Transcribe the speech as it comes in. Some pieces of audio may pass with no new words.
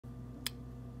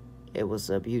Hey, what's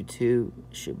up, YouTube?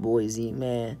 It's your boy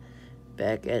Z-Man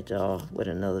back at y'all with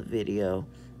another video.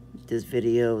 This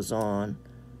video is on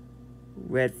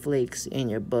red flakes in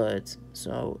your buds.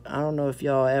 So I don't know if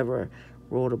y'all ever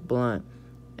rolled a blunt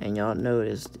and y'all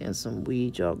noticed in some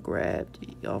weed y'all grabbed,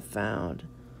 y'all found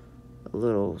a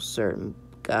little certain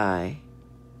guy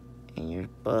in your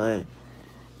bud,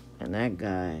 and that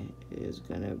guy is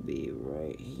gonna be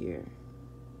right here.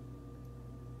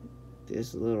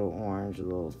 This little orange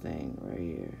little thing right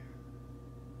here.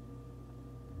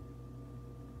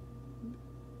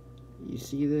 You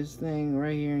see this thing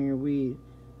right here in your weed?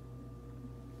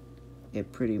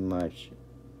 It pretty much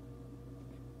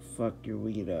fucked your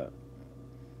weed up.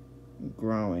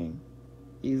 Growing.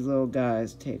 These little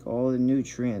guys take all the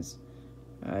nutrients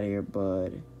out of your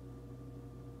bud.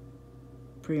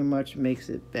 Pretty much makes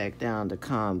it back down to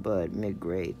calm bud,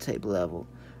 mid-grade type level.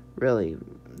 Really,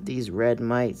 these red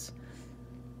mites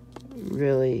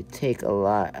really take a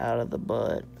lot out of the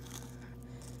bud.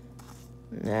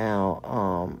 Now,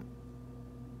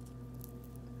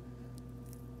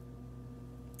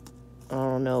 I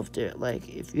don't know if they're like,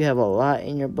 if you have a lot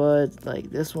in your buds,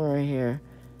 like this one right here,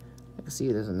 I can see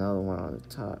there's another one on the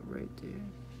top right there.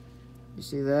 You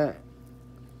see that?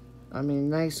 I mean,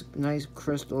 nice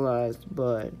crystallized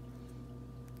bud,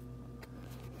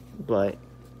 but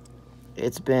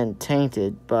it's been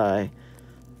tainted by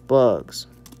bugs.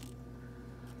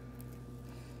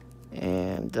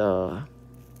 And I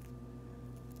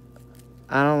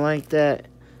don't like that.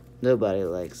 Nobody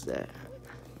likes that.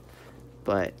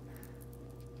 But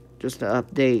just an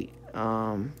update.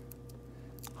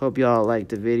 Hope y'all liked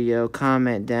the video.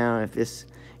 Comment down if this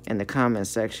in the comment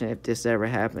section if this ever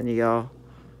happened to y'all.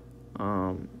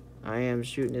 I am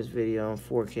shooting this video in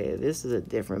 4K. This is a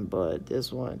different bud.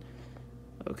 This one,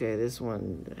 okay, this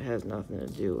one has nothing to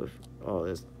do with all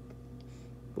this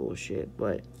bullshit,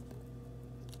 but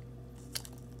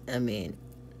I mean,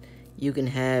 you can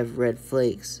have red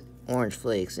flakes, orange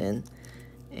flakes, and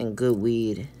good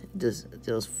weed. Those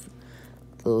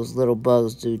little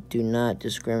bugs do not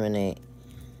discriminate.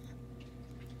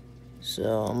 So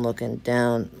I'm looking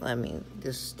down. I mean,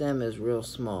 this stem is real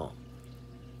small,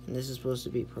 and this is supposed to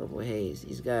be purple haze.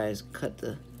 These guys cut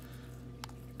the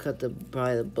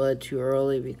bud too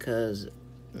early because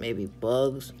maybe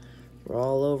bugs were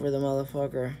all over the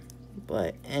motherfucker.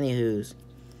 But anywho's,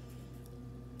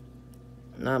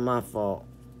 not my fault.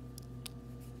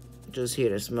 Just here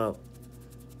to smoke.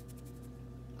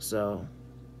 So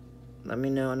let me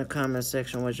know in the comment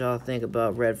section what y'all think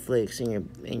about red flakes in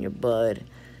your bud.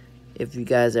 If you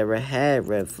guys ever had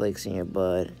red flakes in your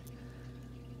bud.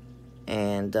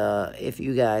 And if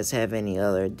you guys have any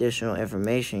other additional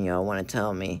information y'all want to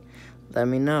tell me, let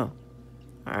me know.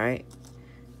 Alright?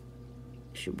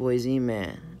 It's your boy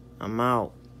Z-Man. I'm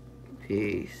out.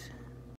 Peace.